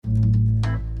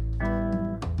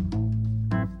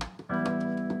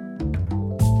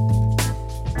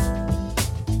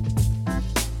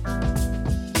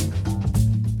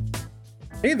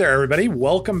Hey there, everybody.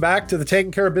 Welcome back to the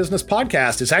Taking Care of Business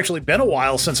podcast. It's actually been a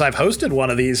while since I've hosted one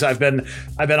of these. I've been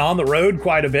on the road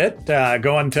quite a bit,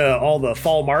 going to all the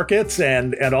fall markets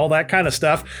and all that kind of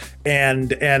stuff.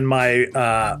 And my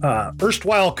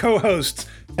erstwhile co-hosts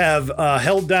have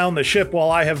held down the ship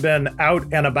while I have been out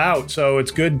and about. So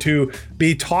it's good to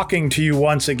be talking to you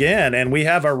once again. And we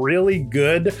have a really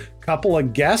good couple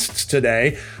of guests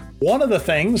today. One of the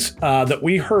things that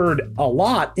we heard a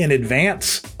lot in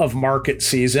advance of market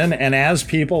season, and as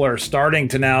people are starting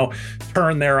to now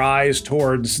turn their eyes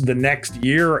towards the next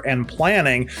year and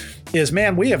planning, is,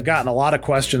 man, we have gotten a lot of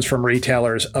questions from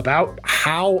retailers about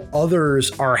how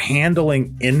others are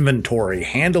handling inventory,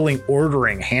 handling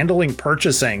ordering, handling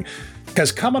purchasing.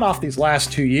 Because coming off these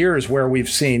last 2 years where we've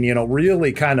seen,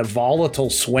 really kind of volatile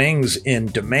swings in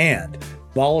demand,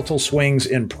 volatile swings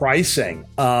in pricing,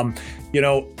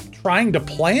 trying to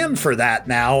plan for that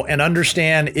now and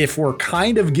understand if we're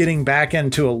kind of getting back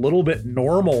into a little bit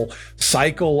normal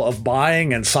cycle of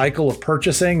buying and cycle of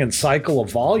purchasing and cycle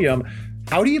of volume.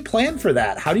 How do you plan for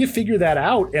that? How do you figure that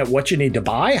out at what you need to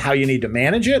buy, how you need to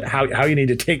manage it, how you need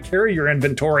to take care of your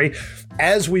inventory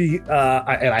as we, and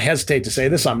I hesitate to say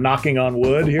this, I'm knocking on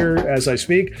wood here as I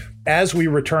speak, as we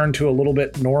return to a little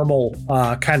bit normal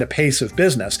kind of pace of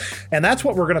business. And that's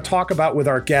what we're going to talk about with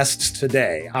our guests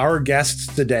today. Our guests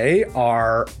today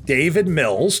are David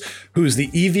Mills, who's the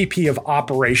EVP of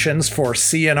Operations for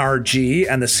CNRG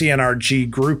and the CNRG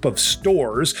group of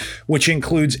stores, which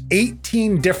includes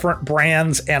 18 different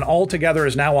brands and altogether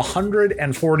is now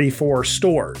 144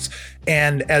 stores.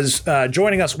 And as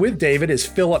joining us with David is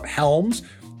Philip Helms,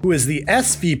 who is the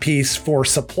SVP for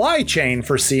supply chain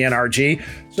for CNRG.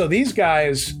 So these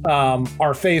guys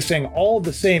are facing all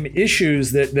the same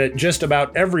issues that just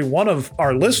about every one of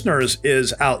our listeners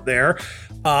is out there,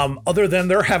 other than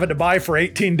they're having to buy for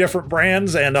 18 different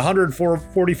brands and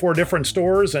 144 different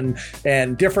stores and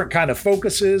different kind of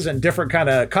focuses and different kind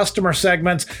of customer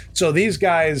segments. So these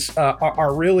guys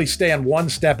are really staying one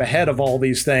step ahead of all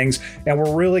these things. And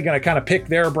we're really going to kind of pick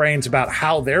their brains about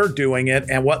how they're doing it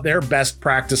and what their best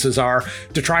practices are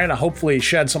to try and hopefully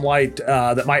shed some light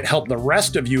that might help the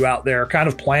rest of you out there kind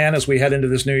of plan as we head into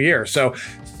this new year. So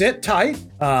sit tight,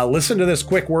 listen to this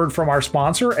quick word from our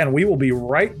sponsor, and we will be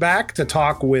right back to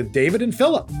talk with David and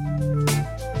Philip.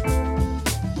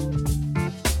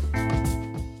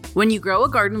 When you grow a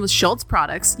garden with Schultz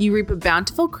products, you reap a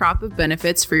bountiful crop of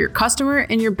benefits for your customer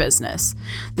and your business.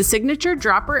 The Signature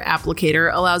Dropper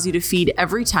Applicator allows you to feed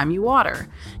every time you water.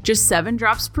 Just 7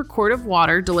 drops per quart of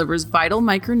water delivers vital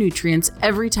micronutrients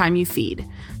every time you feed.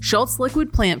 Schultz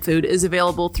Liquid Plant Food is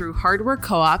available through hardware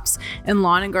co-ops and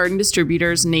lawn and garden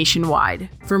distributors nationwide.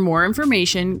 For more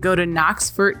information, go to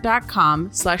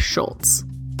knoxvert.com/Schultz.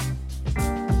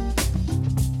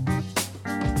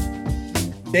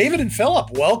 David and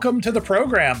Philip, welcome to the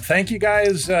program. Thank you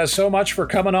guys so much for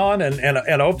coming on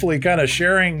and hopefully kind of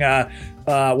sharing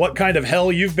what kind of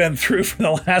hell you've been through for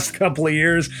the last couple of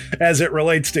years as it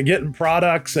relates to getting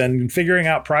products and figuring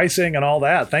out pricing and all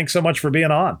that. Thanks so much for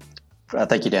being on.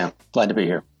 Thank you, Dan. Glad to be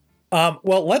here.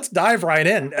 Well, let's dive right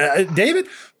in. David,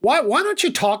 why don't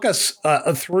you talk us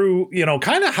through,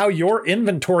 kind of how your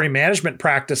inventory management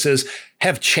practices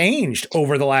have changed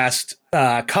over the last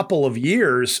couple of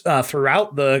years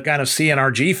throughout the kind of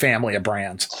CNRG family of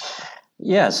brands?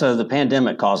 Yeah, so the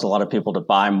pandemic caused a lot of people to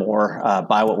buy more,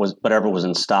 buy whatever was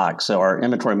in stock. So our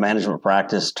inventory management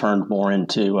practice turned more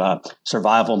into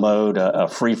survival mode, a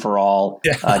free-for-all,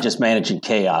 just managing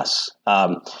chaos.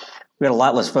 We had a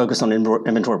lot less focus on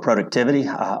inventory productivity,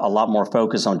 a lot more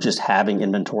focus on just having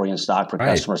inventory in stock for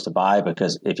customers to buy,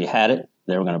 because if you had it,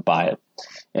 they were going to buy it.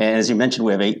 And as you mentioned,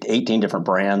 we have 18 different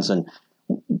brands, and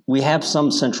we have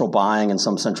some central buying and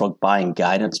some central buying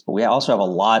guidance, but we also have a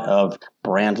lot of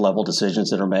brand level decisions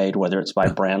that are made, whether it's by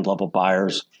brand level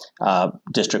buyers,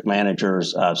 district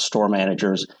managers, store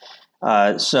managers.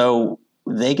 So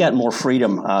they got more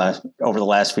freedom over the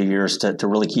last few years to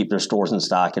really keep their stores in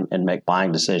stock and make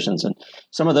buying decisions. And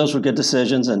some of those were good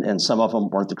decisions, and some of them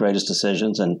weren't the greatest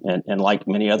decisions. And like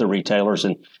many other retailers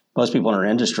and most people in our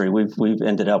industry, we've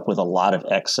ended up with a lot of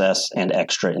excess and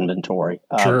extra inventory.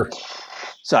 Sure.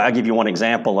 So I'll give you one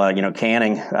example.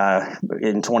 Canning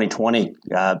in 2020,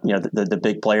 the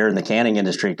big player in the canning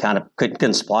industry kind of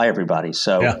couldn't supply everybody.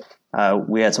 So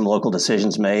we had some local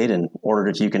decisions made and ordered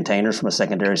a few containers from a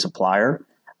secondary supplier.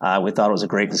 We thought it was a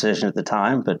great decision at the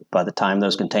time, but by the time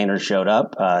those containers showed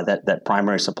up, that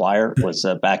primary supplier was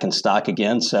back in stock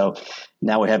again. So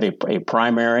now we have a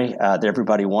primary that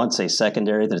everybody wants, a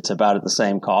secondary that's about at the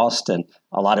same cost, and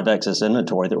a lot of excess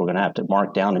inventory that we're going to have to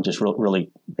mark down and just really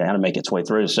kind of make its way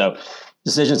through. So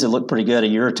decisions that looked pretty good a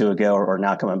year or two ago are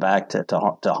now coming back to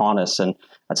haunt us. And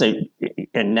I'd say,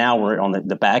 and now we're on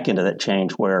the back end of that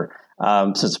change where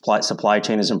since supply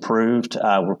chain has improved,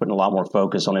 we're putting a lot more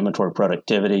focus on inventory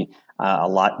productivity, a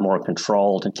lot more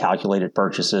controlled and calculated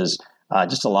purchases,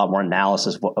 just a lot more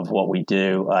analysis of what we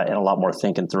do, and a lot more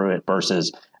thinking through it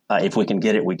versus if we can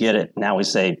get it, we get it. Now we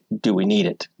say, do we need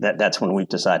it? That's when we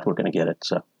decide we're going to get it.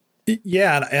 So.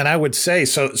 Yeah, and I would say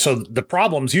so the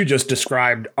problems you just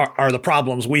described are the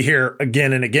problems we hear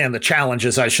again and again, the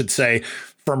challenges, I should say,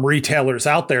 from retailers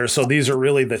out there. So these are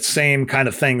really the same kind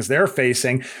of things they're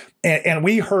facing. And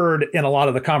we heard in a lot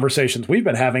of the conversations we've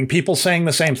been having, people saying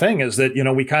the same thing, is that,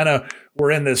 we kind of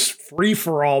were in this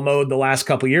free-for-all mode the last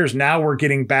couple of years. Now we're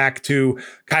getting back to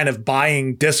kind of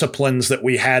buying disciplines that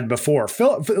we had before.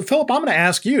 Philip, I'm going to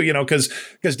ask you,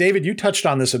 because David, you touched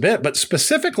on this a bit, but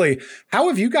specifically, how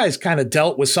have you guys kind of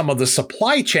dealt with some of the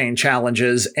supply chain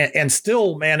challenges and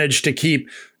still managed to keep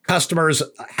customers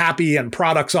happy and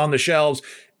products on the shelves?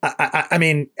 I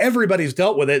mean, everybody's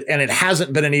dealt with it, and it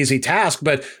hasn't been an easy task.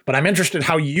 But I'm interested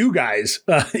how you guys,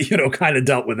 kind of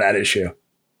dealt with that issue.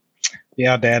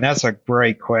 Yeah, Dan, that's a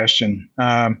great question.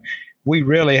 We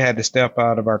really had to step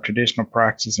out of our traditional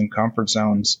practices and comfort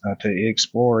zones to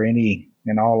explore any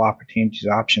and all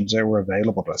options that were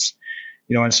available to us.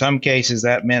 In some cases,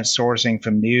 that meant sourcing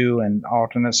from new and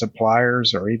alternate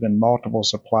suppliers, or even multiple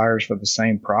suppliers for the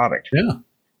same product. Yeah.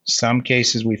 Some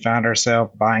cases we found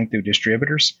ourselves buying through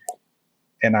distributors.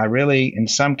 And in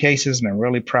some cases, and I'm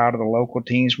really proud of the local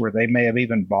teams where they may have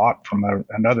even bought from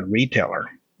another retailer,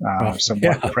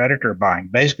 predator buying,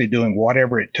 basically doing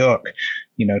whatever it took,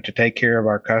 to take care of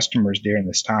our customers during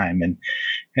this time.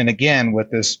 And again, with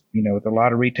this, with a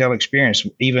lot of retail experience,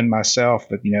 even myself,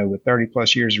 with 30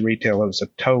 plus years of retail, it was a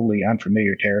totally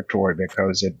unfamiliar territory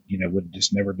because it, would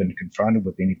just never been confronted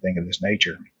with anything of this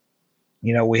nature.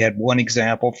 We had one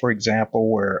example,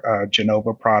 where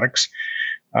Genova Products,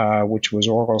 which was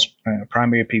Oracle's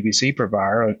primary PVC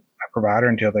provider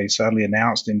until they suddenly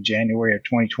announced in January of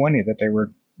 2020 that they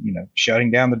were, shutting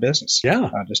down the business.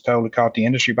 Yeah. Just totally caught the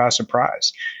industry by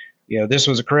surprise. This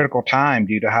was a critical time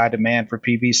due to high demand for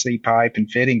PVC pipe and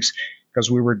fittings because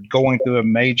we were going through a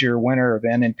major winter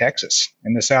event in Texas,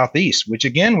 in the Southeast, which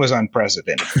again was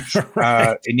unprecedented.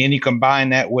 Right. And then you combine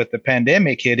that with the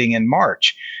pandemic hitting in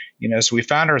March. So we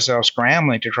found ourselves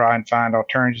scrambling to try and find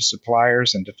alternative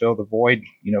suppliers and to fill the void,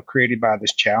 created by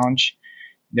this challenge.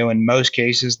 In most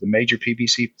cases, the major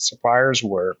PVC suppliers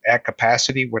were at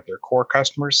capacity with their core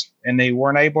customers, and they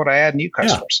weren't able to add new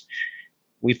customers. Yeah.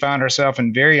 We found ourselves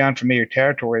in very unfamiliar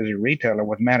territory as a retailer,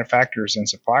 with manufacturers and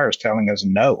suppliers telling us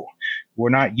no. We're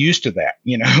not used to that.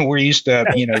 We're used to,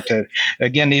 to,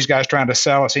 again, these guys trying to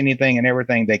sell us anything and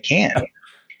everything they can.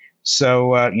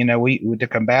 So, we to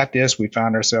combat this, we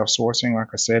found ourselves sourcing, like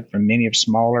I said, from many of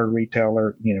smaller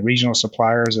retailer, regional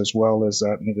suppliers, as well as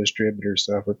distributors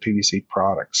for PVC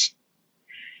products.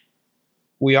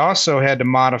 We also had to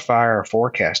modify our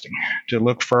forecasting to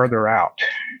look further out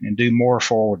and do more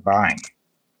forward buying.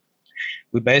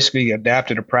 We basically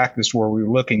adapted a practice where we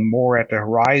were looking more at the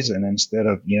horizon instead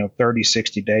of, 30,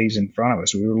 60 days in front of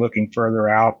us. We were looking further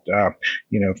out,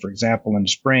 for example, in the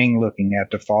spring, looking at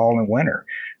the fall and winter.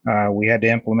 We had to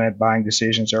implement buying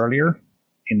decisions earlier.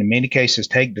 In many cases,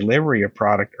 take delivery of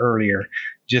product earlier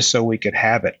just so we could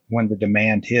have it when the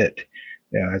demand hit.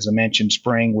 As I mentioned,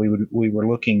 spring, we were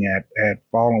looking at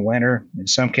fall and winter. In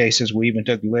some cases, we even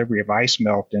took delivery of ice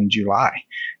melt in July,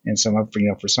 and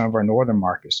for some of our northern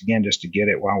markets, again, just to get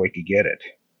it while we could get it.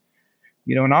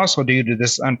 And also due to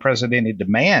this unprecedented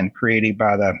demand created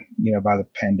by the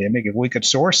pandemic, if we could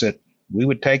source it, we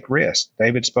would take risks.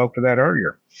 David spoke to that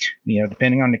earlier.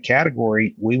 Depending on the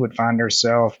category, we would find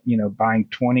ourselves, buying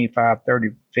 25, 30,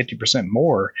 50%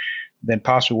 more than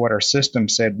possibly what our system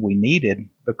said we needed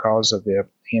because of the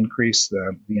increase,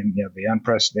 the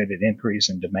unprecedented increase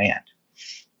in demand.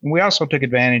 And we also took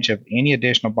advantage of any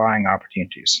additional buying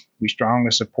opportunities. We strongly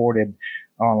supported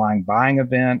online buying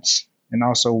events and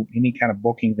also any kind of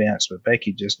booking events with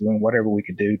Becky, just doing whatever we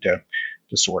could do to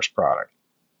source product.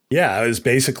 Yeah, I was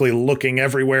basically looking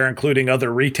everywhere, including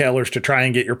other retailers, to try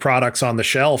and get your products on the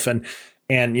shelf. And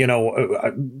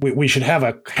we should have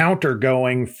a counter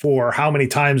going for how many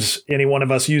times any one of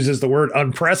us uses the word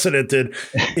unprecedented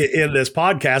in this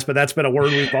podcast, but that's been a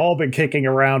word we've all been kicking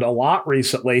around a lot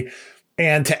recently.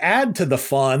 And to add to the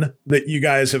fun that you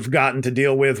guys have gotten to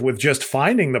deal with just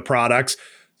finding the products,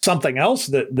 something else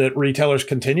that retailers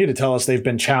continue to tell us they've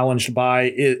been challenged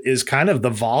by is kind of the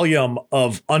volume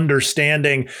of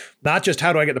understanding, not just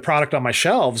how do I get the product on my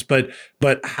shelves, but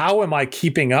how am I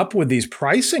keeping up with these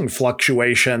pricing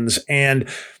fluctuations? And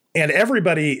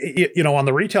everybody, on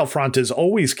the retail front is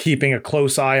always keeping a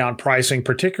close eye on pricing,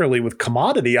 particularly with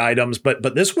commodity items.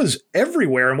 But this was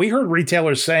everywhere. And we heard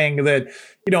retailers saying that,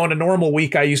 in a normal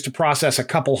week, I used to process a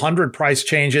couple hundred price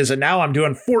changes, and now I'm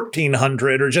doing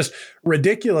 1,400, or just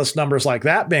ridiculous numbers like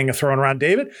that being thrown around.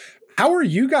 David, how are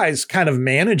you guys kind of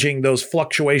managing those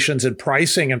fluctuations in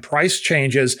pricing and price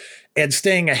changes and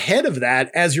staying ahead of that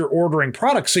as you're ordering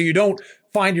products, so you don't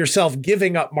find yourself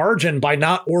giving up margin by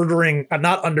not ordering,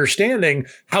 not understanding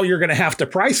how you're going to have to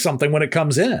price something when it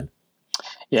comes in?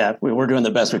 Yeah, we're doing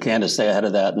the best we can to stay ahead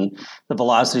of that. And the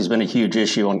velocity has been a huge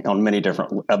issue on many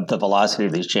different, the velocity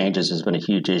of these changes has been a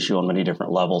huge issue on many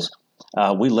different levels.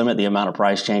 We limit the amount of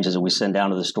price changes that we send down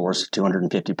to the stores to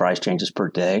 250 price changes per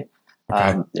day.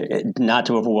 Okay. Not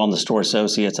to overwhelm the store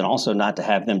associates, and also not to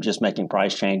have them just making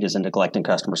price changes and neglecting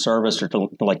customer service, or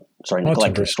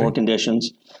neglecting store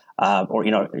conditions,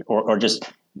 or just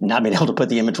not being able to put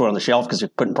the inventory on the shelf because you're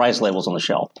putting price labels on the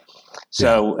shelf.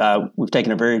 So we've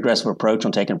taken a very aggressive approach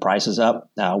on taking prices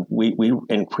up. We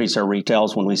increase our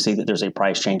retails when we see that there's a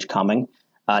price change coming,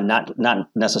 not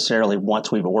necessarily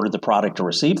once we've ordered the product or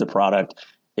received the product.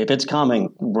 If it's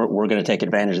coming, we're going to take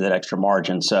advantage of that extra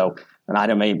margin. So an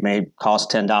item may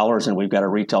cost $10, and we've got to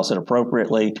retail it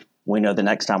appropriately. We know the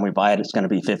next time we buy it, it's going to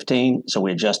be $15. So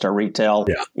we adjust our retail,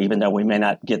 even though we may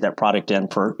not get that product in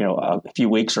for a few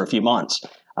weeks or a few months.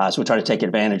 So we try to take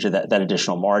advantage of that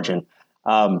additional margin.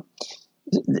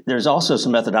 There's also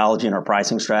some methodology in our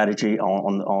pricing strategy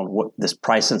on what this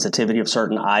price sensitivity of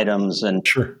certain items. And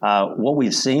what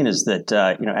we've seen is that,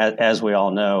 as we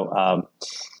all know,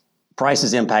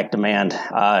 prices impact demand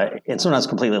and sometimes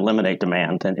completely eliminate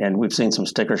demand. And we've seen some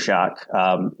sticker shock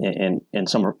on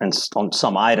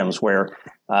some items where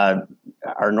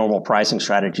our normal pricing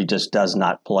strategy just does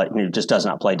not work.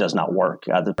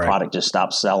 The product just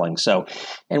stops selling. So,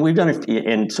 and we've done it,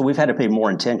 and so we've had to pay more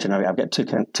attention. I've got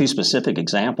two specific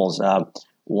examples.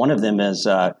 One of them is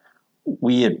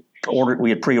we had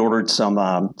pre-ordered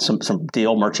some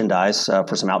deal merchandise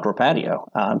for some outdoor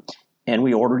patio. And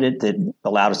we ordered it that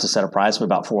allowed us to set a price of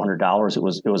about $400. It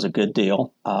was a good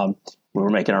deal. We were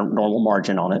making our normal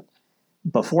margin on it.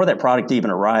 Before that product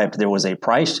even arrived, there was a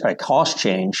cost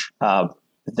change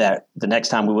that the next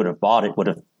time we would have bought it would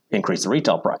have increased the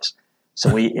retail price.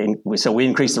 So we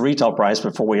increased the retail price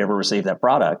before we ever received that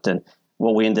product. And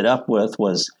what we ended up with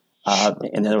was,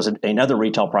 and there was another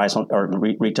retail price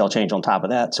retail change on top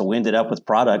of that. So we ended up with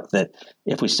product that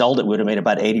if we sold it, we would have made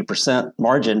about 80%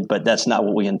 margin, but that's not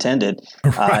what we intended.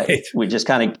 Right. We just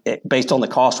kind of, based on the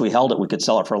cost we held it, we could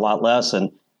sell it for a lot less.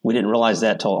 And we didn't realize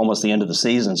that till almost the end of the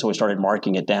season. So we started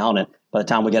marking it down. And by the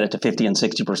time we got it to 50 and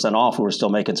 60% off, we were still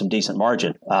making some decent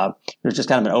margin. There's just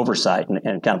kind of an oversight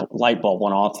and kind of a light bulb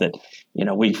went off that,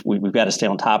 we've got to stay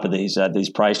on top of these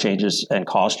price changes, and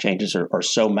cost changes are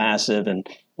so massive and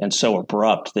so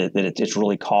abrupt that it's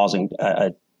really causing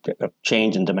a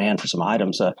change in demand for some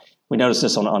items. We noticed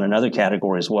this on another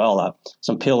category as well,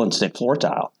 some peel and stick floor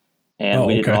tile. And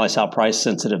we didn't realize how price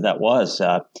sensitive that was.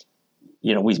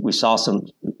 We saw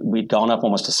we'd gone up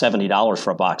almost to $70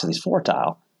 for a box of these floor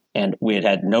tile, and we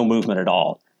had no movement at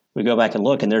all. We go back and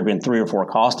look, and there'd been 3 or 4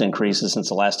 cost increases since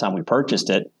the last time we purchased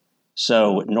it.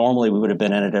 So normally we would have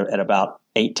been in it at about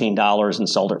 $18 and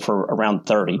sold it for around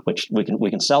 $30, which we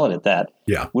can sell it at that.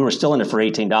 Yeah, we were still in it for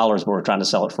 $18, but we were trying to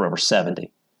sell it for over $70.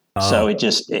 So it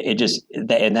just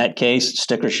in that case,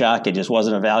 sticker shock. It just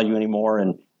wasn't a value anymore,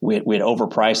 and we had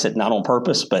overpriced it, not on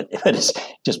purpose, but it's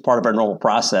just part of our normal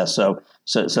process. So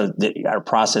our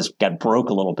process got broke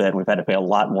a little bit, and we've had to pay a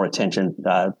lot more attention.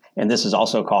 And this has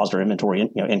also caused our inventory,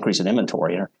 increase in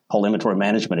inventory and our whole inventory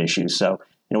management issues. So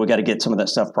we got to get some of that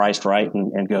stuff priced right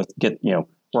and go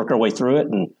work our way through it.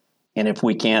 And if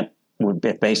we can't,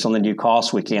 based on the new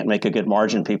costs, we can't make a good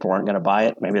margin, people aren't going to buy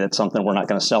it. Maybe that's something we're not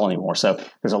going to sell anymore. So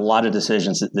there's a lot of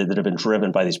decisions that have been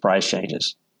driven by these price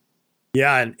changes.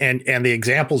 Yeah, and the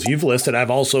examples you've listed,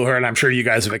 I've also heard, and I'm sure you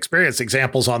guys have experienced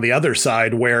examples on the other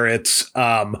side where it's,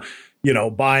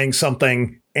 buying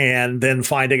something and then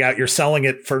finding out you're selling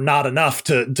it for not enough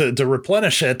to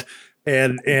replenish it.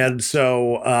 And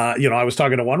so, I was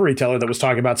talking to one retailer that was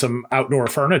talking about some outdoor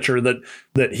furniture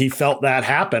that he felt that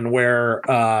happen where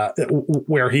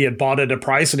he had bought at a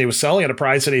price and he was selling at a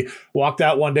price, and he walked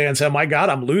out one day and said, "My God,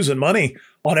 I'm losing money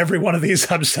on every one of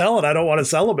these I'm selling. I don't want to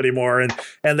sell them anymore."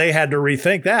 And they had to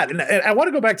rethink that. And I want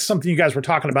to go back to something you guys were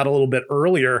talking about a little bit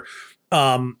earlier.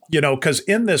 Because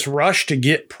in this rush to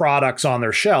get products on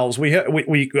their shelves,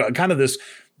 we kind of this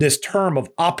this term of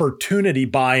opportunity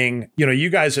buying. You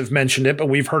guys have mentioned it, but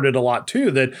we've heard it a lot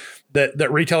too,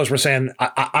 that retailers were saying,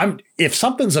 I'm if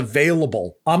something's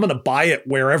available, I'm going to buy it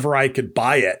wherever I could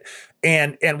buy it.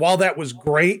 And while that was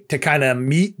great to kind of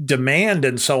meet demand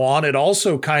and so on, it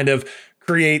also kind of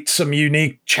creates some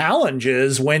unique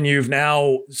challenges when you've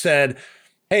now said,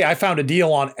 hey, I found a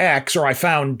deal on X, or I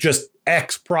found just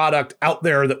X product out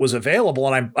there that was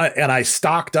available, and I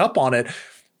stocked up on it.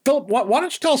 Philip, why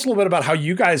don't you tell us a little bit about how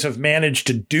you guys have managed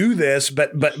to do this?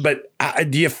 But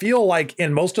do you feel like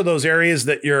in most of those areas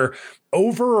that you're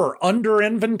over or under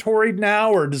inventoried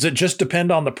now, or does it just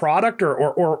depend on the product,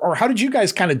 or how did you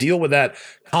guys kind of deal with that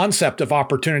concept of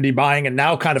opportunity buying and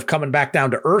now kind of coming back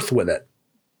down to earth with it?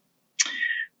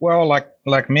 Well,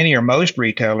 like many or most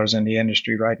retailers in the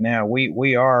industry right now, we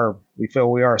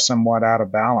feel we are somewhat out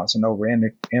of balance and over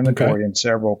inventory in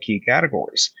several key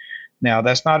categories. Now,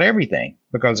 that's not everything,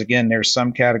 because again, there's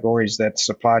some categories that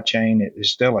supply chain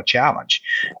is still a challenge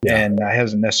and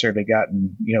hasn't necessarily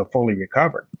gotten fully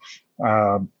recovered.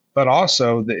 But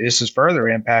also, this is further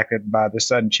impacted by the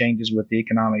sudden changes with the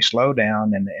economic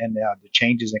slowdown and the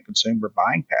changes in consumer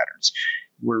buying patterns.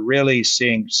 We're really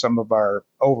seeing some of our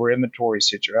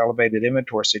elevated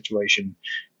inventory situation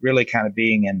really kind of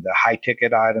being in the high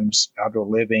ticket items, outdoor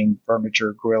living,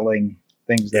 furniture, grilling,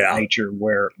 things of that nature,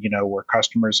 where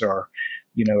customers are,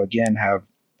 again, have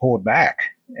pulled back.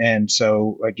 And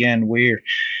so again,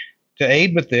 to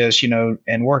aid with this,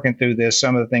 and working through this,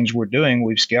 some of the things we're doing,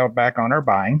 we've scaled back on our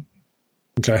buying.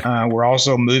 Okay. We're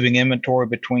also moving inventory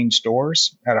between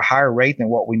stores at a higher rate than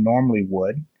what we normally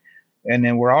would. And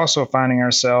then we're also finding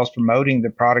ourselves promoting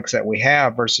the products that we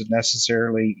have versus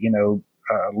necessarily,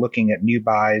 looking at new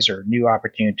buys or new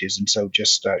opportunities. And so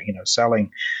just,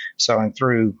 selling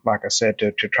through, like I said,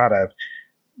 to try to,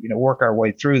 work our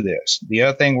way through this. The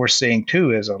other thing we're seeing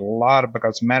too is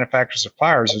because manufacturers,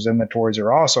 suppliers, those inventories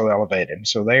are also elevated.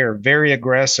 So they are very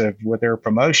aggressive with their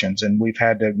promotions. And we've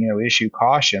had to, issue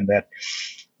caution that,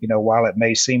 while it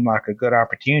may seem like a good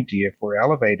opportunity if we're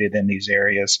elevated in these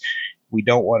areas, we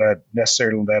don't want to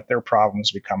necessarily let their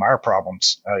problems become our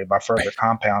problems by further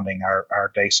compounding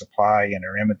our day supply and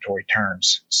our inventory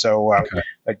turns. So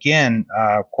again,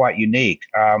 quite unique.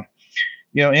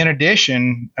 In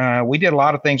addition, we did a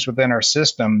lot of things within our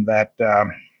system that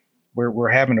we're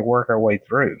having to work our way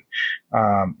through.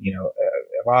 A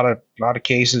lot of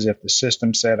cases, if the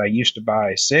system said I used to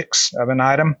buy 6 of an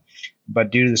item, but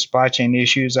due to the supply chain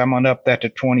issues, I'm going to up that to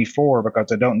 24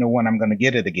 because I don't know when I'm going to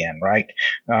get it again, right?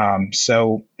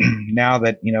 So now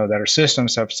that that our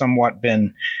systems have somewhat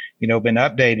been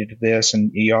updated to this,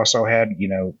 and you also had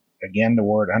again the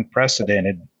word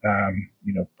unprecedented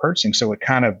purchasing, so it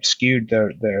kind of skewed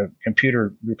the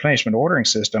computer replenishment ordering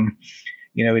system.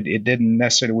 It didn't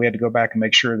necessarily. We had to go back and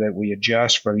make sure that we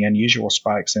adjust for the unusual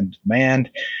spikes in demand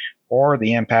or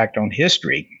the impact on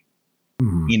history.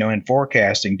 In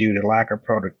forecasting due to lack of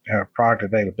product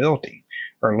availability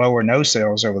or low or no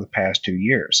sales over the past 2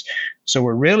 years. So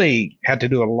we really had to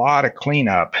do a lot of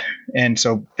cleanup. And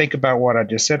so think about what I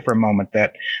just said for a moment,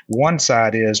 that one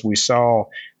side is we saw,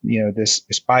 this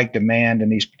spike demand in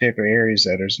these particular areas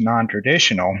that is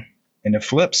non-traditional. And the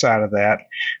flip side of that,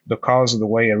 because of the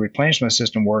way a replenishment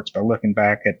system works by looking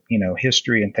back at,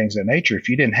 history and things of that nature, if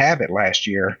you didn't have it last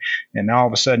year and all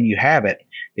of a sudden you have it,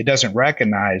 it doesn't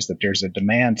recognize that there's a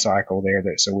demand cycle there.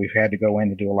 So we've had to go in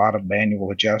and do a lot of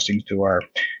manual adjusting to our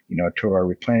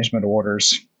replenishment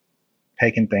orders,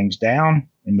 taking things down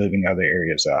and moving other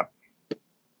areas up.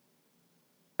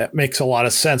 That makes a lot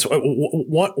of sense.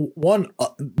 One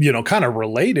kind of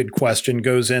related question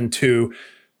goes into,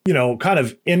 kind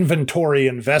of inventory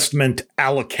investment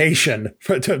allocation,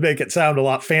 to make it sound a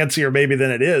lot fancier maybe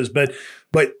than it is. But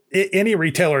any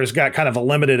retailer has got kind of a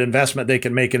limited investment they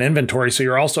can make in inventory. So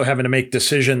you're also having to make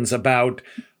decisions about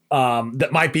that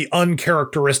might be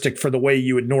uncharacteristic for the way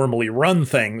you would normally run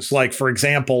things. Like, for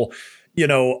example,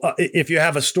 if you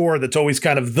have a store that's always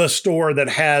kind of the store that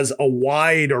has a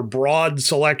wide or broad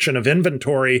selection of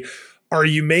inventory, are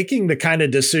you making the kind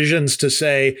of decisions to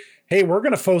say, hey, we're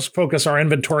going to focus our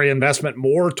inventory investment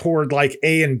more toward like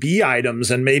A and B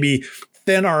items and maybe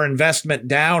thin our investment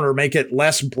down or make it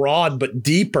less broad but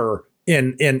deeper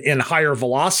in higher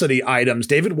velocity items?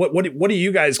 David, what do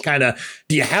you guys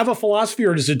do you have a philosophy,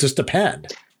 or does it just depend?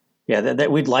 Yeah,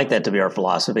 that we'd like that to be our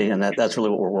philosophy, and that's really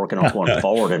what we're working on going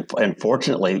forward. And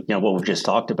fortunately, what we've just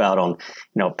talked about on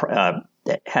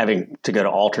having to go to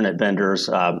alternate vendors,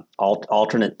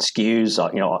 alternate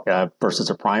SKUs, versus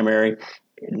a primary.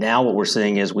 Now what we're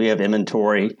seeing is we have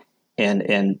inventory and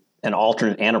an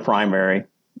alternate and a primary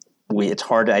it's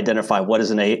hard to identify what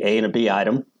is an A and a B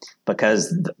item,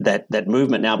 because that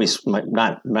movement now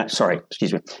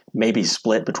may be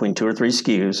split between 2 or 3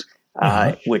 SKUs,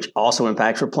 which also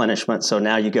impacts replenishment. So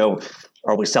now you go,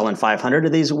 are we selling 500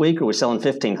 of these a week, or are we selling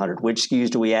 1,500? Which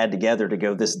SKUs do we add together to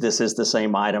go, this is the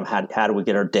same item? How do we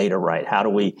get our data right? How do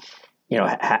we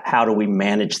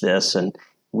manage this? And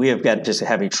we have got just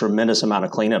have a tremendous amount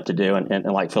of cleanup to do. And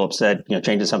like Philip said,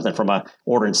 changing something from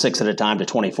ordering 6 at a time to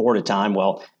 24 at a time.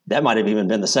 Well, that might have even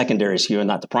been the secondary SKU and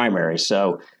not the primary.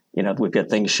 So, we've got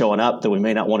things showing up that we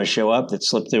may not want to show up that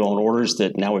slip through on orders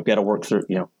that now we've got to work through,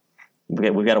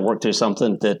 we've got to work through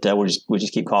something that we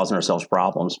just keep causing ourselves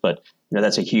problems. But,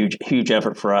 that's a huge, huge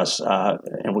effort for us.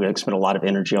 And we're going to spend a lot of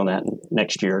energy on that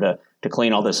next year to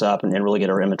clean all this up and really get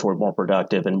our inventory more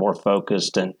productive and more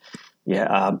focused. And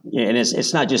and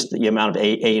it's not just the amount of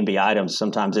A and B items.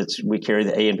 Sometimes we carry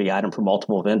the A and B item from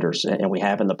multiple vendors, and we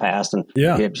have in the past. And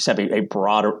we just have a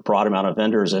broad amount of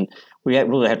vendors. And we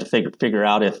really have to figure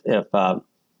out if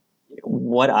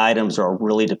what items are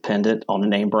really dependent on a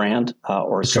name brand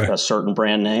or a certain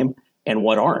brand name, and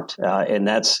what aren't. And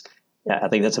I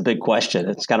think that's a big question.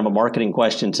 It's kind of a marketing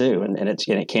question too, and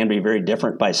it can be very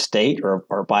different by state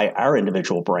or by our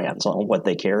individual brands on what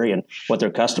they carry and what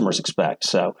their customers expect.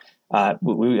 So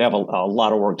we have a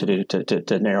lot of work to do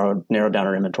to narrow down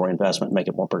our inventory investment and make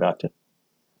it more productive.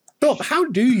 Philip, how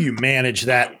do you manage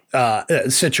that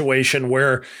situation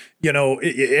where,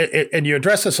 and you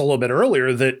addressed this a little bit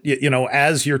earlier, that,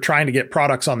 as you're trying to get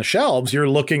products on the shelves, you're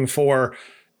looking for,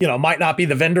 might not be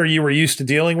the vendor you were used to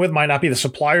dealing with, might not be the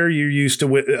supplier you're used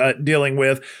to dealing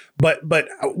with, but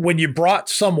when you brought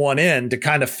someone in to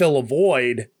kind of fill a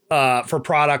void for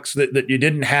products that you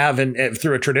didn't have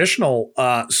through a traditional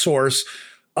source,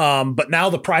 but now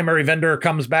the primary vendor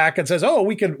comes back and says, "Oh,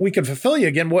 we can fulfill you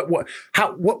again."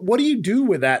 What do you do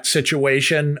with that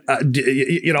situation? How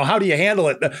do you handle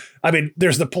it? I mean,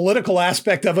 there's the political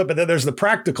aspect of it, but then there's the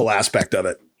practical aspect of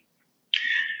it.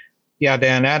 Yeah,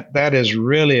 Dan, that is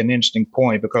really an interesting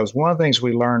point, because one of the things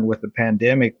we learned with the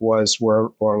pandemic was where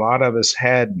a lot of us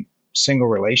had single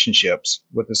relationships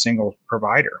with a single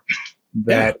provider,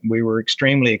 that we were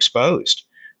extremely exposed.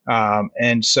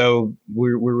 And so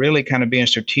we're really kind of being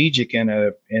strategic in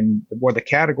where the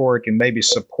category can maybe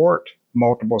support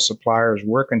multiple suppliers.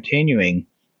 We're continuing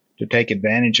to take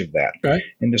advantage of that. Right.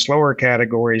 In the slower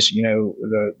categories,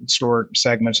 the slower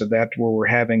segments of that, where we're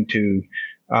having to,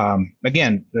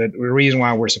 again, the reason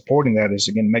why we're supporting that is,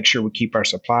 again, make sure we keep our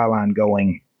supply line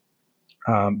going.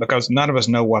 Because none of us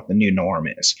know what the new norm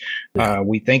is.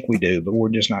 We think we do, but we're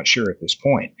just not sure at this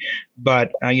point.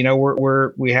 But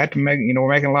we had to make, we're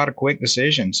making a lot of quick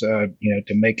decisions, to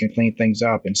make and clean things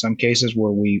up. In some cases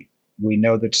where we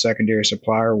know that secondary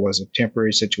supplier was a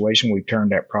temporary situation, we've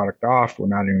turned that product off. We're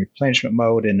not in replenishment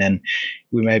mode, and then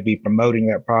we may be promoting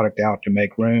that product out to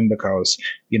make room because,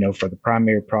 for the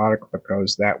primary product,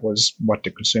 because that was what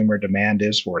the consumer demand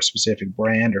is for a specific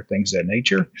brand or things of that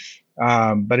nature.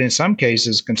 But in some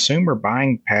cases, consumer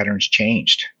buying patterns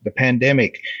changed. The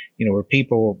pandemic, where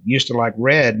people used to like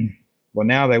red, well,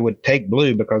 now they would take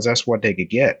blue because that's what they could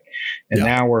get. And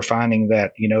now we're finding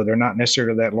that, they're not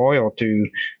necessarily that loyal to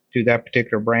that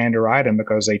particular brand or item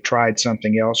because they tried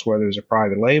something else, whether it was a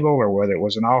private label or whether it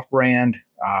was an off-brand,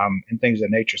 and things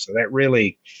of that nature. So that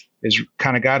really is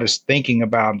kind of got us thinking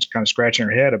about, kind of scratching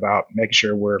our head about making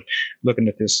sure we're looking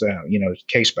at this,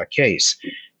 case by case.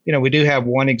 We do have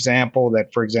one example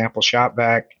that, for example,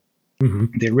 Shop-Vac,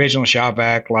 the original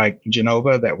Shop-Vac, like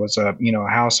Genova, that was a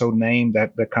household name,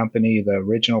 that the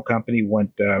original company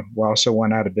also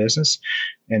went out of business.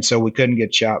 And so we couldn't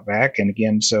get Shop-Vac. And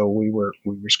again, so we were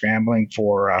scrambling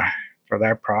for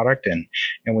that product, and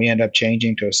we end up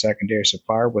changing to a secondary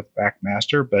supplier with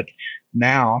Backmaster. But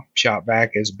now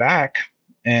Shop-Vac is back.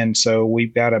 And so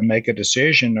we've got to make a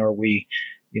decision. Are we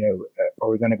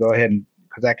going to go ahead and,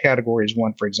 because that category is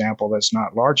one, for example, that's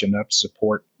not large enough to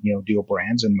support, deal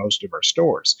brands in most of our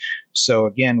stores. So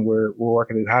again, we're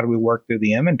working through how do we work through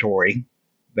the inventory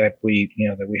that we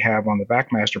have on the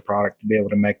Backmaster product to be able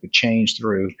to make the change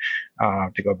through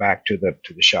to go back to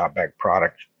the Shop-Vac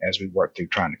product as we work through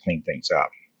trying to clean things up.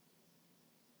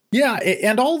 Yeah,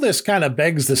 and all this kind of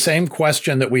begs the same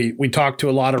question that we talk to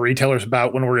a lot of retailers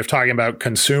about when we're talking about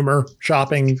consumer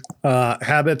shopping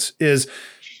habits is,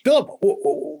 Philip,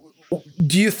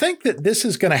 do you think that this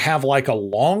is going to have like a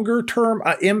longer term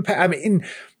impact? I mean,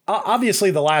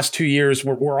 obviously the last 2 years,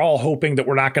 we're all hoping that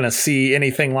we're not going to see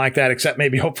anything like that, except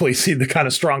maybe hopefully see the kind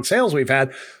of strong sales we've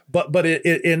had. But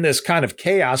in this kind of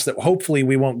chaos, that hopefully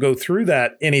we won't go through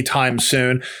that anytime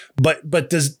soon. But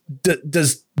does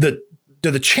the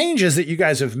do the changes that you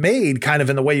guys have made kind of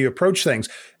in the way you approach things,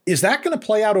 is that going to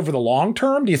play out over the long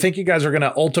term? Do you think you guys are going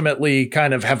to ultimately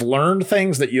kind of have learned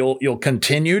things that you'll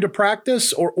continue to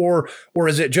practice, or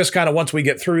is it just kind of once we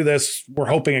get through this, we're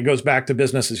hoping it goes back to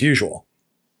business as usual?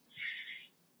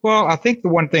 Well, I think the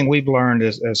one thing we've learned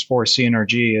as far as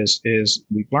CNRG is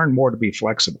we've learned more to be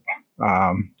flexible,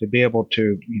 to be able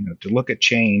to look at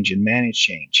change and manage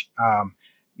change.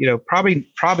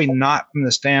 Probably not from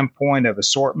the standpoint of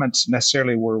assortments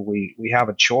necessarily where we have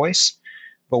a choice.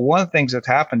 But one of the things that's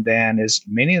happened, Dan, is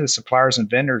many of the suppliers and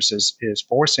vendors is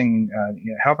forcing,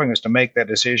 helping us to make that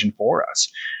decision for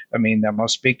us. I mean, I'm going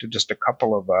to speak to just a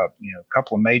couple of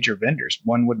major vendors.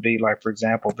 One would be like, for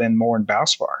example, Venmore and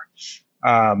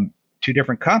Valspar, two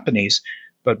different companies.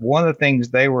 But one of the things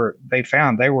they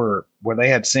found where they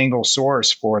had single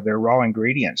source for their raw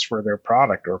ingredients for their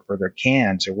product or for their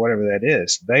cans or whatever that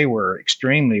is, they were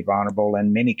extremely vulnerable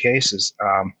in many cases,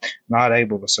 not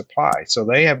able to supply. So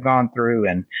they have gone through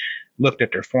and looked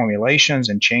at their formulations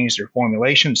and changed their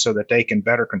formulations so that they can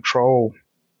better control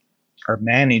or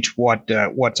manage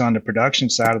what's on the production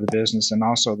side of the business, and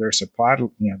also their supply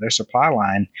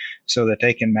line, so that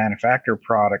they can manufacture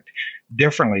product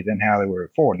differently than how they were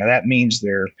before. Now that means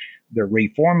they're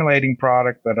reformulating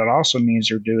product, but it also means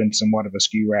they're doing somewhat of a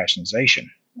SKU rationalization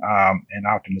and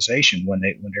optimization when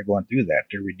they're going through that.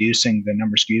 They're reducing the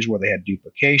number of SKUs where they had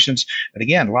duplications. And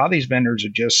again, a lot of these vendors are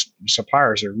just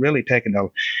suppliers. They're really taking a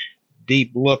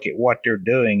deep look at what they're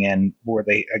doing, and where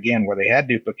they had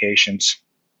duplications.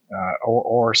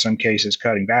 Or some cases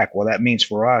cutting back. Well, that means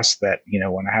for us that,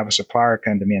 when I have a supplier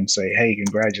come to me and say, hey,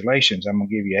 congratulations, I'm going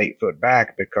to give you 8 foot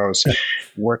back because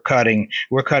we're cutting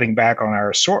back on our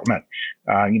assortment,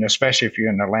 especially if you're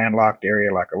in a landlocked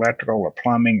area like electrical or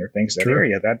plumbing or things in that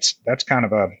area, that's kind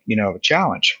of a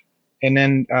challenge. And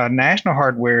then National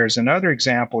Hardware is another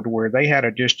example to where they had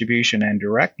a distribution and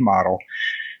direct model,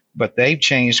 but they've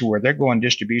changed to where they're going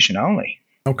distribution only.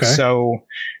 Okay. So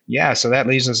that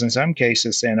leaves us in some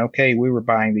cases saying, okay, we were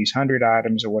buying these 100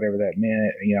 items or whatever that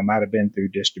meant, might have been through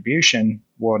distribution.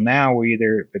 Well, now we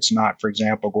either, if it's not, for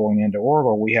example, going into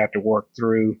Oracle, we have to work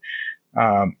through,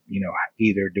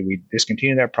 either do we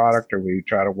discontinue that product or we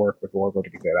try to work with Oracle to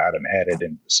get that item added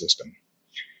into the system.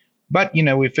 But,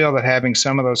 we feel that having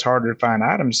some of those harder to find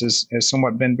items has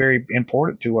somewhat been very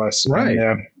important to us, right?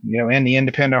 In the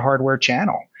independent hardware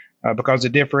channel. Because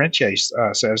it differentiates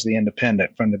us as the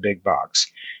independent from the big box.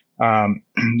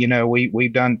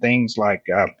 We've done things like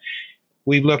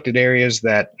we've looked at areas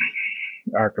that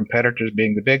our competitors,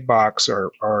 being the big box,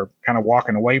 are kind of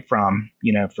walking away from.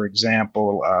 For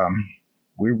example,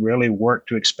 we really work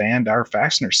to expand our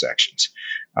fastener sections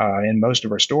in most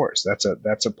of our stores.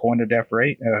 That's a point of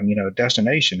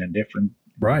destination and different.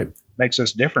 Right. Makes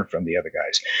us different from the other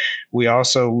guys. We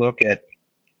also look at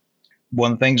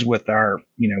one of the things with our,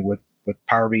 with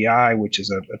Power BI, which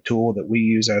is a tool that we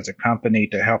use as a company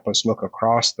to help us look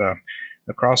across the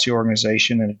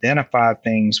organization and identify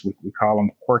things. We call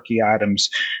them quirky items,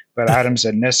 but items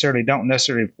that don't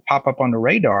necessarily pop up on the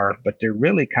radar, but they're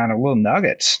really kind of little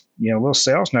nuggets, little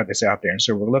sales nuggets out there. And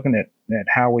so we're looking at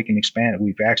how we can expand it.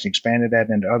 We've actually expanded that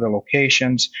into other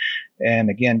locations. And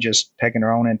again, just taking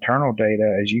our own internal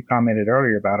data, as you commented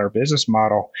earlier about our business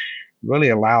model, really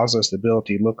allows us the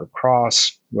ability to look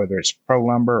across, whether it's Pro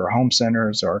Lumber or home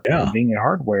centers or convenient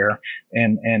hardware,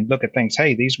 and look at things.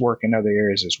 Hey, these work in other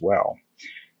areas as well.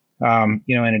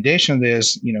 In addition to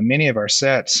this, many of our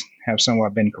sets have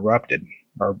somewhat been corrupted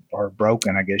or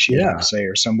broken, I guess you would say,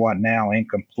 or somewhat now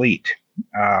incomplete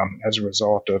as a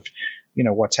result of,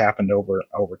 what's happened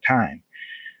over time.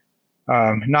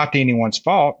 Not to anyone's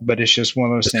fault, but it's just one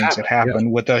of those things that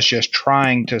happened with us just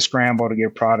trying to scramble to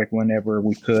get product whenever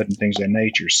we could and things of that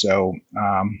nature. So,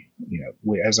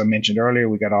 as I mentioned earlier,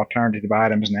 we got alternative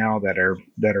items now that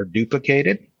are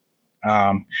duplicated.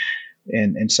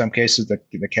 In some cases,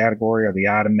 the category or the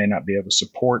item may not be able to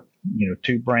support,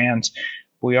 2 brands.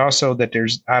 We also that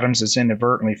there's items that's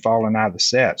inadvertently fallen out of the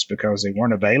sets because they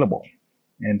weren't available,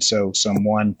 and so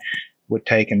someone would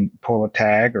take and pull a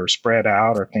tag or spread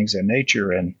out or things of that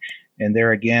nature. And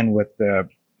there again, with the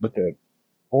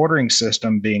ordering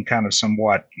system being kind of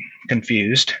somewhat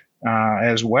confused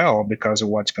as well because of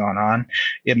what's going on,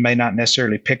 it may not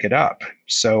necessarily pick it up.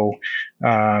 So,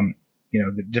 to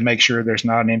make sure there's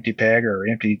not an empty peg or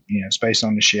empty, space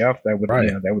on the shelf, that would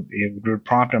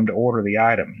prompt them to order the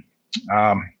item.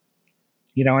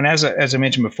 And as I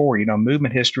mentioned before,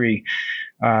 movement history,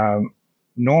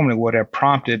 normally would have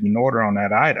prompted an order on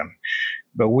that item.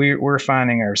 But we're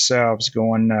finding ourselves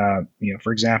going,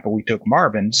 for example, we took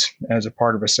Marvin's as a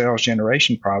part of a sales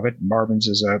generation project. Marvin's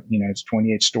is it's a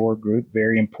 28 store group,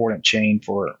 very important chain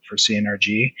for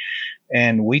CNRG.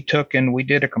 And we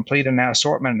did a complete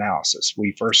assortment analysis.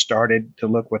 We first started to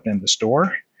look within the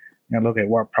store and look at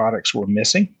what products were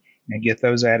missing and get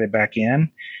those added back in.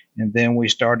 And then we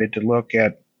started to look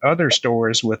at other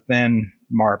stores within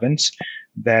Marvin's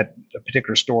that a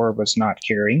particular store was not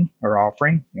carrying or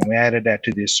offering, and we added that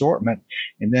to the assortment.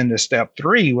 And then the step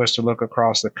 3 was to look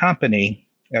across the company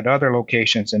at other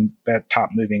locations and at top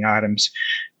moving items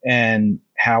and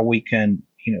how we can,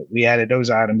 we added those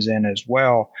items in as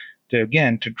well to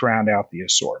drown out the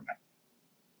assortment.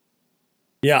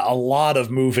 Yeah, a lot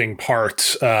of moving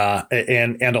parts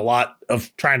and a lot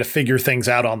of trying to figure things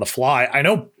out on the fly. I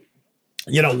know,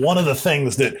 one of the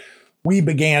things that we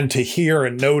began to hear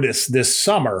and notice this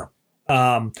summer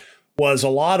was a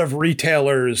lot of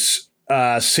retailers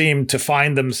seemed to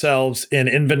find themselves in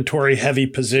inventory heavy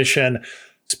position,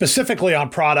 specifically on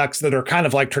products that are kind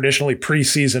of like traditionally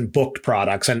preseason booked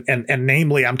products. And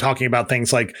namely, I'm talking about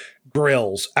things like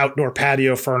grills, outdoor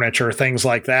patio furniture, things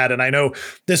like that. And I know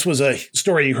this was a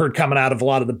story you heard coming out of a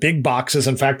lot of the big boxes.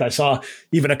 In fact, I saw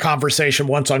even a conversation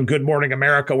once on Good Morning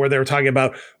America where they were talking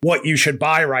about what you should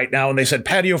buy right now. And they said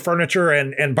patio furniture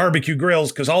and barbecue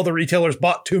grills because all the retailers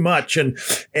bought too much. And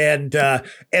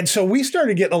so we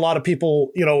started getting a lot of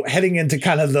people, heading into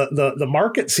kind of the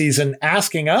market season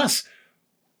asking us,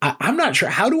 I'm not sure.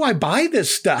 How do I buy this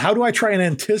stuff? How do I try and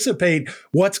anticipate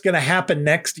what's going to happen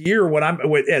next year when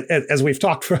as we've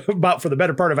talked about for the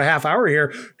better part of a half hour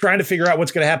here, trying to figure out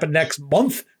what's going to happen next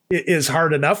month is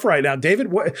hard enough right now.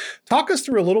 David, talk us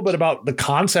through a little bit about the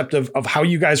concept of how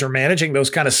you guys are managing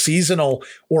those kind of seasonal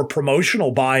or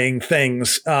promotional buying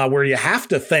things where you have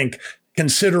to think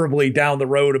considerably down the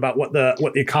road about what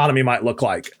the economy might look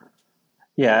like.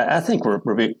 Yeah, I think we're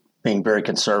being very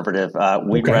conservative.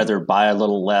 We'd rather buy a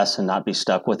little less and not be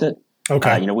stuck with it.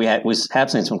 Okay. We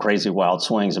have seen some crazy wild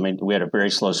swings. I mean, we had a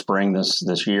very slow spring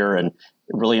this year, and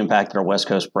it really impacted our West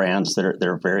Coast brands that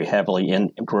are very heavily in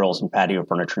grills and patio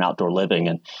furniture and outdoor living,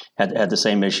 and had the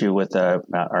same issue with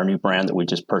our new brand that we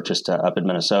just purchased up in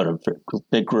Minnesota.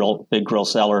 Big grill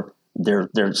seller.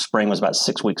 Their spring was about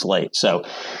 6 weeks late. So,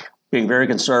 being very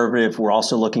conservative, we're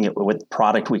also looking at what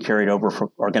product we are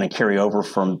going to carry over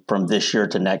from this year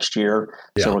to next year.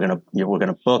 Yeah. So we're going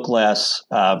to book less,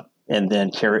 and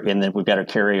then we've got to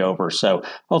carry over. So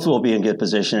hopefully we'll be in good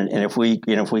position. And if we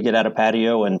get out of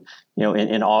patio and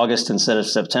in August instead of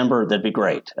September, that'd be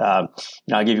great. I'll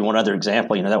give you one other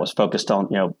example. That was focused on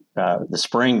the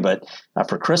spring, but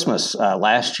for Christmas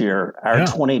last year, our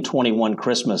 2021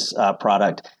 Christmas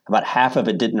product, about half of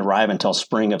it didn't arrive until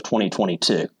spring of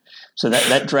 2022. So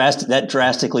that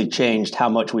drastically changed how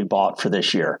much we bought for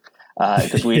this year,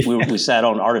 because we sat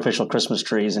on artificial Christmas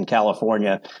trees in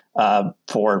California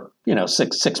for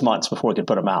 6 months before we could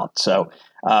put them out. So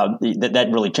that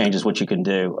really changes what you can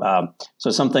do.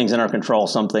 So some things in our control,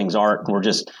 some things aren't. We're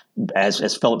just,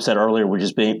 as Philip said earlier, we're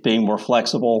just being more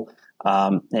flexible.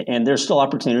 And there's still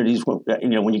opportunities.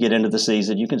 When you get into the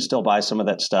season, you can still buy some of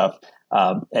that stuff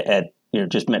at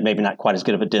just maybe not quite as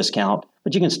good of a discount,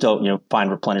 but you can still,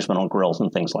 find replenishment on grills and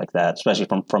things like that, especially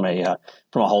from a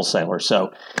wholesaler.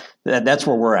 So that's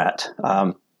where we're at.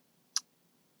 Kind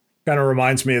of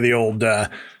reminds me of the old,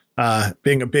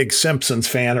 being a big Simpsons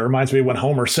fan. It reminds me when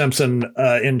Homer Simpson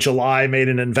in July made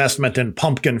an investment in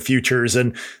pumpkin futures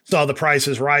and saw the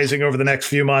prices rising over the next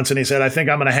few months. And he said, I think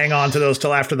I'm going to hang on to those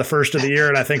till after the first of the year.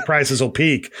 And I think prices will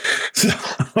peak. So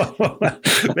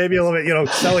maybe a little bit,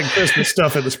 selling Christmas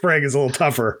stuff in the spring is a little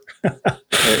tougher.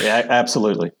 Yeah,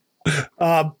 absolutely.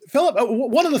 Philip,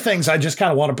 one of the things I just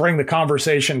kind of want to bring the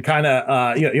conversation kind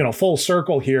of, full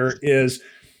circle here is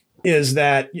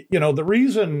that, the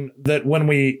reason that when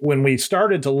we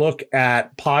started to look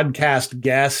at podcast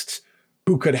guests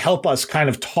who could help us kind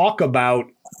of talk about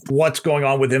what's going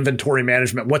on with inventory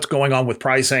management, what's going on with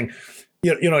pricing,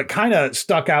 it kind of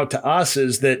stuck out to us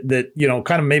is that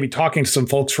kind of maybe talking to some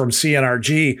folks from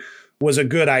CNRG was a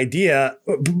good idea,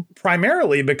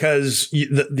 primarily because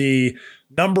the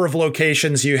number of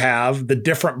locations you have, the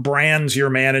different brands you're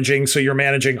managing. So you're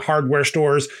managing hardware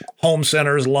stores, home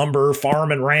centers, lumber,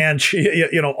 farm and ranch,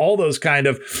 all those kind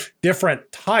of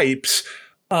different types.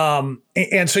 And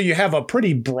so you have a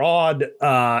pretty broad,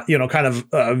 kind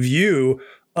of view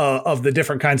of the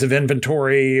different kinds of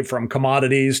inventory, from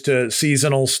commodities to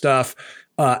seasonal stuff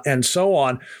and so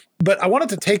on. But I wanted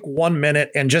to take 1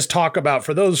 minute and just talk about,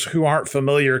 for those who aren't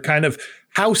familiar, kind of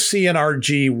how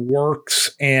CNRG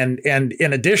works. And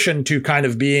in addition to kind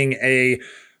of being a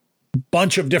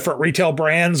bunch of different retail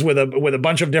brands with a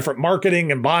bunch of different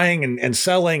marketing and buying and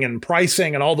selling and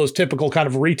pricing and all those typical kind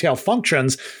of retail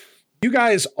functions. You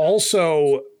guys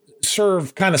also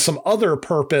serve kind of some other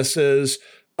purposes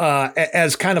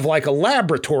as kind of like a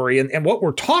laboratory. And what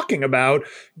we're talking about,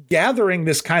 gathering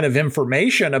this kind of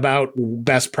information about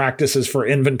best practices for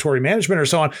inventory management or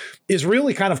so on, is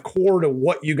really kind of core to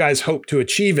what you guys hope to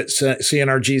achieve at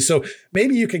CNRG. So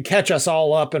maybe you can catch us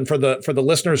all up, and for the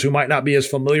listeners who might not be as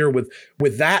familiar with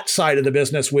that side of the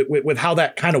business, with how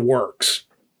that kind of works.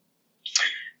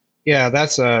 Yeah,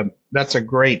 that's a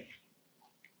great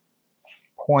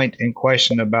point and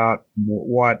question about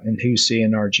what and who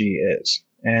CNRG is.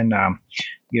 And,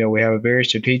 we have a very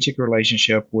strategic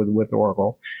relationship with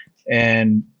Oracle,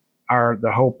 and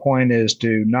the whole point is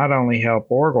to not only help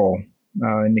Oracle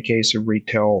in the case of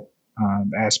retail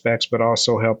aspects, but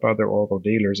also help other Oracle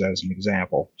dealers as an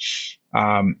example.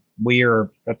 We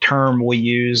are a term we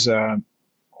use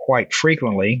quite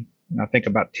frequently. I think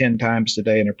about 10 times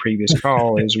today in a previous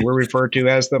call is we're referred to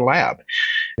as the lab.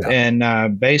 Yeah.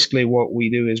 And basically what we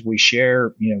do is we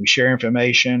share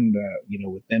information,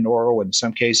 within Oracle. In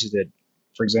some cases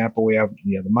for example, we have,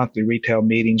 the monthly retail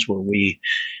meetings where we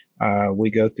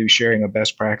go through sharing of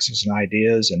best practices and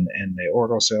ideas, and the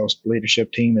Oracle sales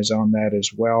leadership team is on that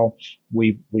as well.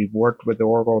 We've worked with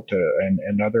Oracle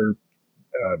and other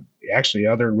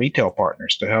other retail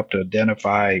partners to help to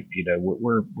identify,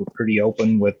 we're pretty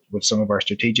open with some of our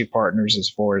strategic partners as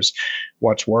far as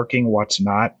what's working, what's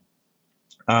not.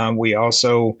 We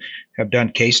also have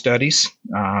done case studies,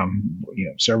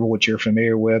 several which you're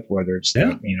familiar with, whether it's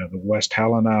the West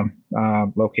Helena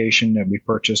location that we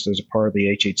purchased as a part of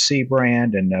the HHC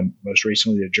brand, and most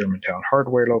recently the Germantown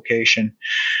Hardware location.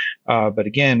 But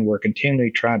again, we're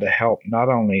continually trying to help not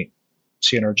only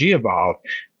CNRG evolve,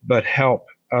 but help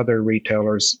other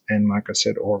retailers, and like I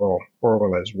said, Oracle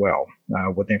as well,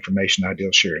 with information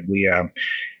ideal sharing.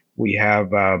 We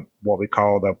have what we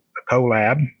call the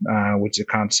CoLab, which is a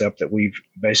concept that we've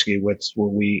basically where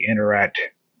we interact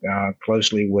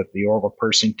closely with the Oracle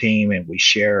purchasing team, and we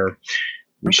share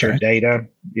data,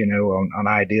 on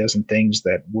ideas and things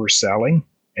that we're selling,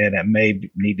 and that may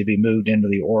need to be moved into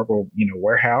the Oracle,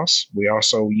 warehouse. We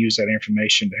also use that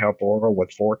information to help Oracle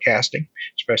with forecasting,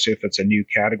 especially if it's a new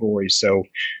category, so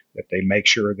that they make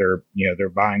sure they're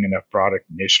buying enough product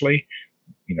initially,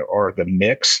 or the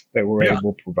mix that we're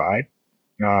able to provide.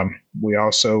 We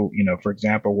also, for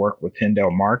example, work with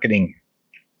Tyndale Marketing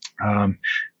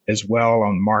as well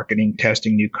on marketing,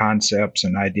 testing new concepts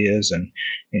and ideas, and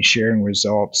sharing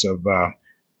results of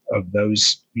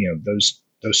those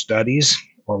studies,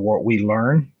 or what we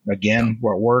learn. Again,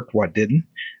 what worked, what didn't.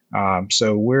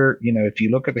 So we're, if you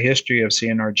look at the history of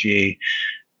CNRG,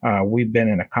 we've been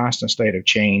in a constant state of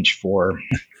change for,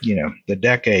 the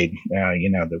decade,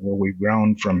 where we've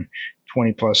grown from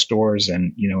 20 plus stores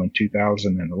and, in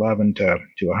 2011 to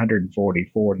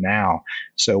 144 now.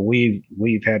 So we've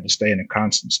had to stay in a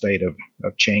constant state of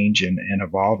change and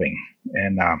evolving.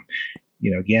 And,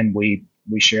 again, we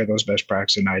share those best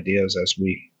practices and ideas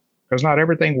because not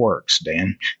everything works,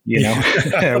 Dan,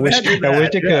 I wish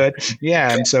it could.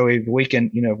 Yeah. And so if we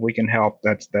can help,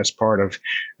 that's part of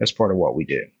what we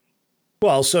do.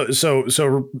 Well,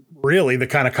 so really the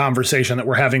kind of conversation that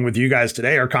we're having with you guys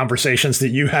today are conversations that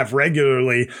you have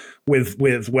regularly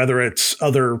with whether it's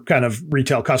other kind of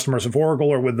retail customers of Oracle,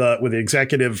 or with the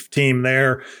executive team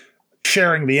there,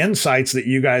 sharing the insights that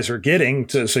you guys are getting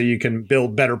so you can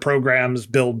build better programs,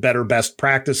 build better best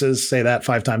practices, say that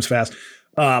 5 times fast.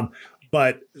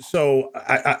 But so,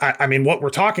 I mean, what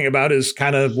we're talking about is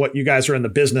kind of what you guys are in the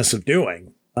business of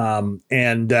doing.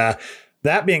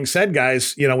 That being said,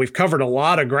 guys, we've covered a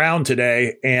lot of ground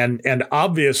today, and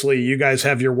obviously you guys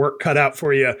have your work cut out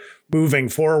for you moving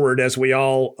forward, as we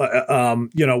all,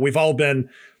 we've all been,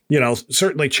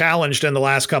 certainly challenged in the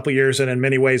last couple of years, and in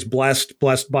many ways blessed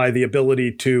by the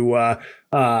ability to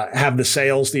have the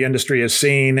sales the industry has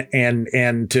seen,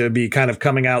 and to be kind of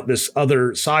coming out this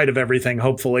other side of everything,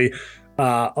 hopefully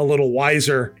a little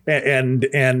wiser and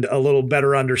a little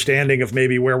better understanding of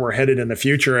maybe where we're headed in the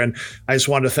future. And I just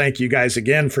want to thank you guys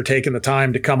again for taking the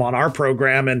time to come on our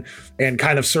program and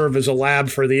kind of serve as a lab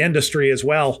for the industry as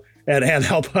well, and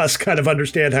help us kind of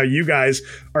understand how you guys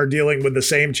are dealing with the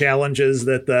same challenges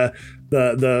that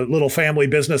the little family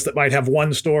business that might have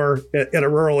one store in a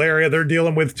rural area, they're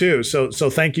dealing with too. So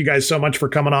thank you guys so much for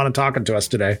coming on and talking to us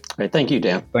today. Great. Thank you,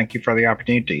 Dan. Thank you for the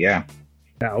opportunity. Yeah.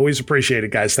 Yeah, always appreciate it,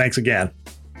 guys. Thanks again.